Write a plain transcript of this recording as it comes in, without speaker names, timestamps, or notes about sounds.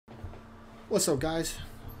What's up, guys?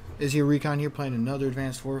 Is here Recon here playing another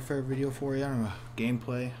Advanced Warfare video for you. I don't know,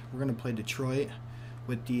 gameplay. We're gonna play Detroit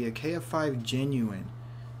with the KF5 Genuine.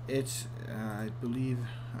 It's I believe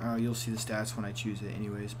you'll see the stats when I choose it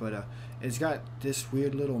anyways, but it's got this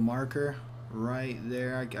weird little marker right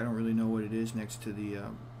there. I don't really know what it is next to the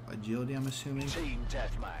agility, I'm assuming. Team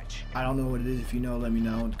deathmatch. I don't know what it is. If you know, let me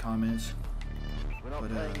know in the comments.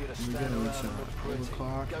 But here we go. It's 4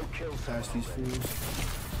 o'clock. Past these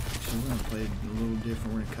fools. So we're gonna play it a little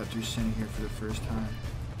different. We're gonna cut through center here for the first time.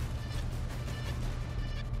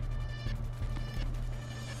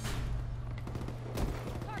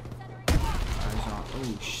 Eyes on.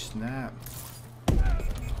 Oh snap!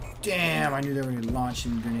 Damn! I knew they were gonna launch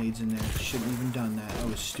some grenades in there. Shouldn't even done that. That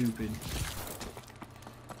was stupid.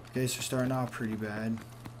 Okay, so starting off pretty bad.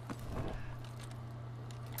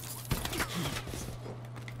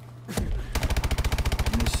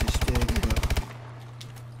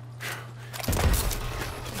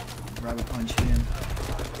 Rabbit punch in.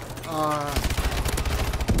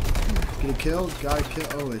 Get it killed? Got it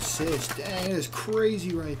killed. Oh, assist. Dang, it is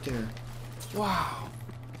crazy right there. Wow.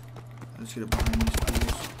 Let's get it behind these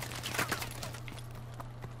fools.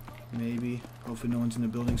 Maybe. Hopefully no one's in the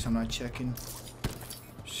building, so I'm not checking.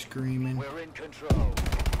 Screaming. We're in control.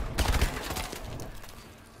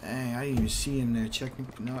 Dang, I didn't even see him there. Check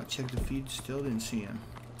the feed. Still didn't see him.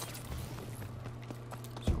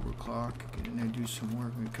 Clock. Get in there, do some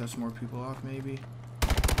work. Maybe cut some more people off, maybe.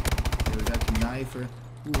 Okay, we got the knife. Ooh,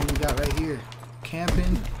 what do we got right here?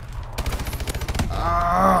 Camping.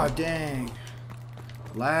 Ah, dang.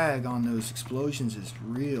 Lag on those explosions is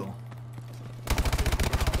real.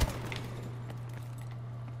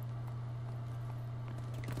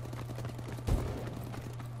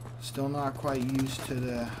 Still not quite used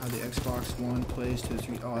to how the Xbox One plays to the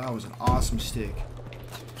 3. Oh, that was an awesome stick.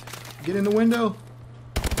 Get in the window.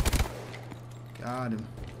 Got him.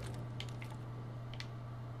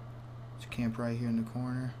 Let's camp right here in the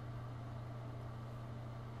corner.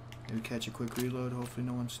 Maybe catch a quick reload. Hopefully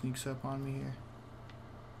no one sneaks up on me here.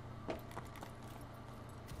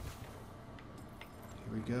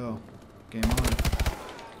 Here we go. Game on.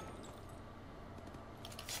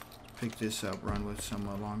 Pick this up. Run with some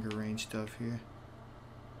longer range stuff here.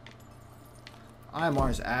 IMR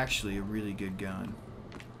is actually a really good gun.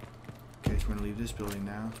 Okay, so we're gonna leave this building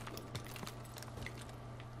now.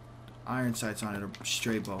 Iron sights on it, a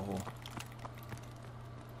straight bow hole.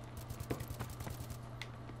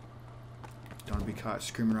 Don't want to be caught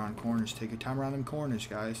screaming around corners. Take your time around them corners,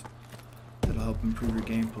 guys. That'll help improve your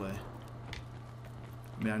gameplay.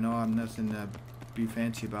 I mean, I know I'm nothing to be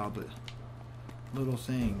fancy about, but little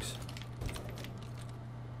things.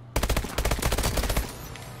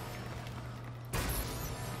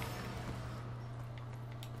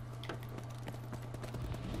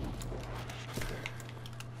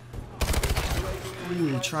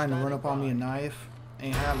 Ooh, trying to run up on me a knife.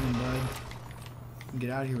 Ain't happening, bud. Get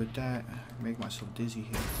out of here with that. Make myself dizzy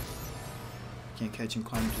here. Can't catch him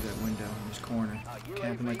climbing through that window in this corner.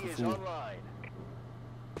 Camping like a fool.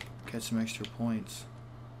 Catch some extra points.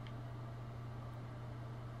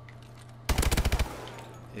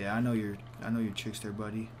 Yeah, I know your tricks there,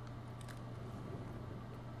 buddy.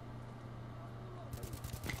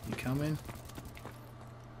 You coming?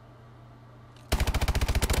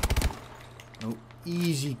 Nope.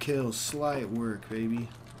 Easy kill, slight work, baby.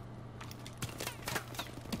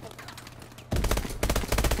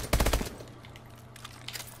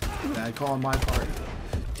 Bad call on my part.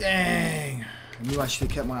 Dang! I knew I should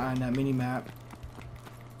have kept my eye on that mini map.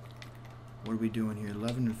 What are we doing here?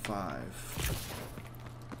 11-5.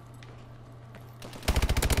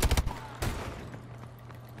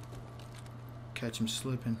 Catch him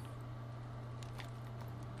slipping.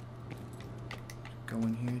 Go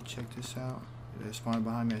in here, check this out. They're spawning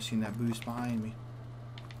behind me. I seen that boost behind me.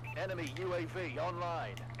 Enemy UAV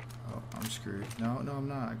online. Oh, I'm screwed. No, I'm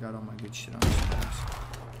not. I got all my good shit on this place.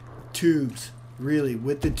 Tubes. Really,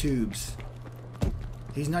 with the tubes.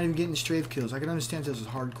 He's not even getting strafe kills. I can understand if this was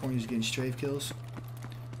hardcore he's getting strafe kills.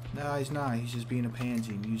 No, he's not. He's just being a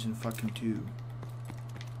pansy and using fucking tube.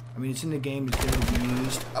 I mean, it's in the game. It's there to be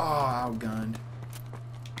used. Oh, outgunned.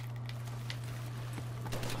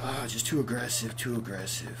 Oh, just too aggressive, too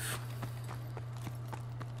aggressive.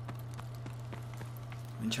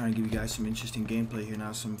 I've been trying to give you guys some interesting gameplay here,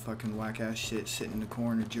 now some fucking whack-ass shit sitting in the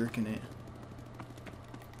corner jerking it.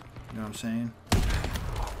 You know what I'm saying?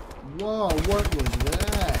 Whoa, what was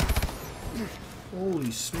that?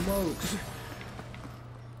 Holy smokes.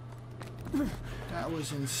 That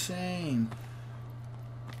was insane.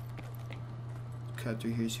 Cut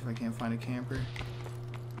through here, see if I can't find a camper.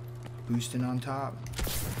 Boosting on top.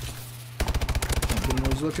 Getting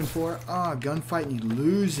what he's looking for. Ah, gunfight and he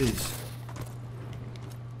loses.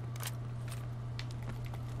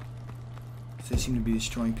 So they seem to be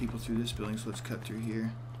destroying people through this building, so let's cut through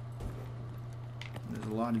here. There's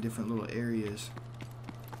a lot of different little areas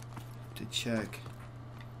to check.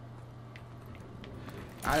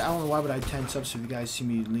 I don't know why would I tense up, so if you guys see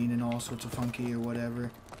me leaning all sorts of funky or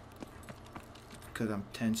whatever. Because I'm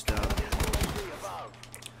tensed up.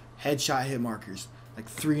 Headshot hit markers. Like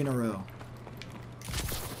 3 in a row.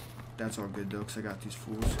 That's all good though, because I got these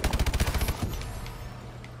fools.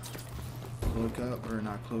 Cloak up, or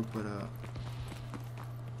not cloak, but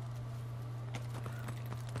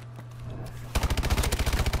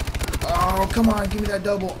oh, come on, give me that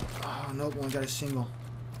double. Oh, nope, only got a single.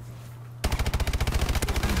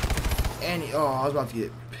 And he, oh, I was about to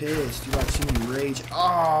get pissed. You about to see me rage.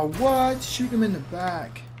 Oh, what? Shoot him in the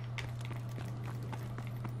back.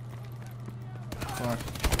 Fuck.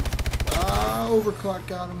 Ah, overclock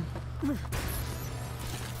got him.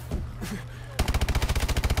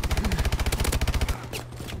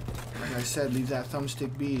 Like I said, leave that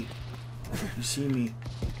thumbstick be. You see me.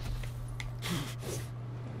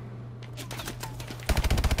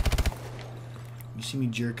 You see me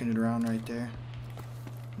jerking it around right there?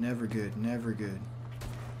 Never good, never good.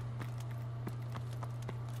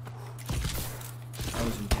 That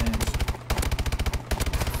was intense.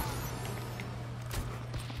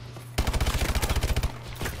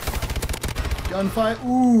 Gunfight,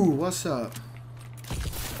 ooh, what's up?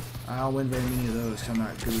 I don't win very many of those because I'm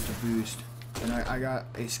not good with the boost. And I got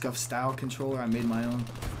a Scuff style controller, I made my own.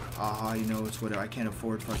 Aha, you know, it's whatever, I can't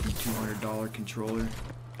afford fucking $200 controller.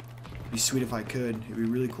 It'd be sweet if I could, it'd be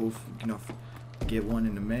really cool if, you know, get one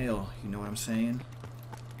in the mail, you know what I'm saying?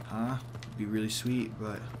 Huh? It'd be really sweet,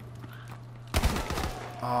 but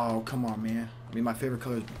oh, come on, man. I mean, my favorite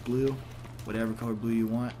color is blue. Whatever color blue you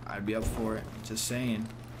want, I'd be up for it. Just saying.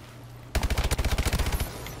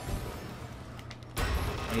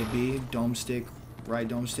 AB, dome stick, right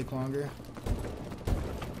dome stick longer.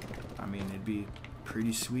 I mean, it'd be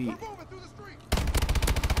pretty sweet.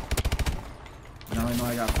 Now I know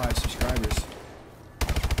I got 5 subscribers.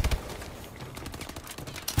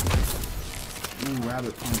 Ooh,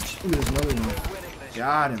 rabbit punch. Ooh, there's another one.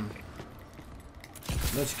 Got him.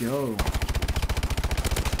 Let's go.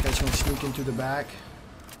 Guy's gonna sneak in through the back.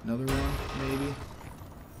 Another one, maybe.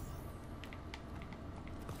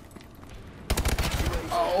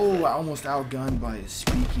 Oh, I almost outgunned by a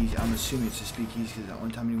speakeasy. I'm assuming it's a speakeasy because the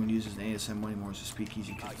only time anyone uses an ASM anymore is a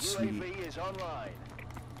speakeasy because it's sweet.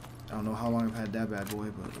 I don't know how long I've had that bad boy,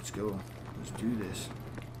 but let's go. Let's do this.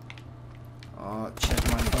 Oh, check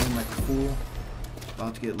my phone like a fool.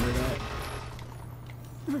 About to get lit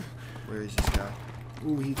up. Where is this guy?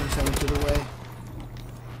 Ooh, he thinks I went to the way.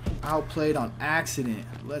 Outplayed on accident.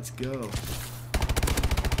 Let's go.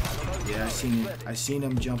 Yeah, I seen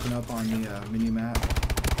him jumping up on the mini map.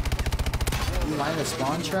 Ooh, line a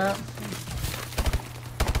spawn trap.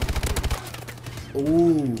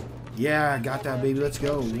 Ooh, yeah, got that baby. Let's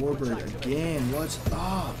go. Warbird again. What's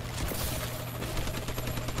up?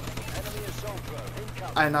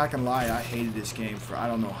 I'm not gonna lie, I hated this game for I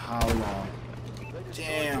don't know how long.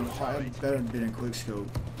 Damn, I better have been in quickscope.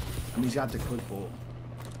 I mean, he's got the quick bolt.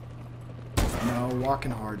 No,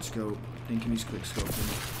 walking hard scope. Thinking he's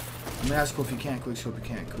quickscoping. I mean, that's cool if you can't quickscope, you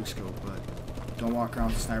can't quickscope, but don't walk around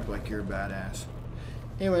with a sniper like you're a badass.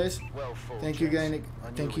 Anyways, thank you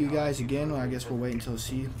guys again. Well, I guess we'll wait until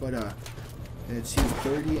C. But let's see,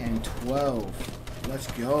 30 and 12. Let's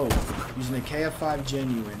go. Using the KF5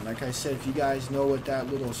 Genuine. Like I said, if you guys know what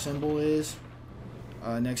that little symbol is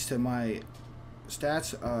next to my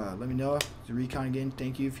stats, let me know. The recon again.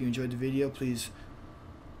 Thank you. If you enjoyed the video, please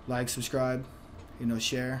like, subscribe, you know,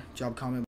 share, drop a comment.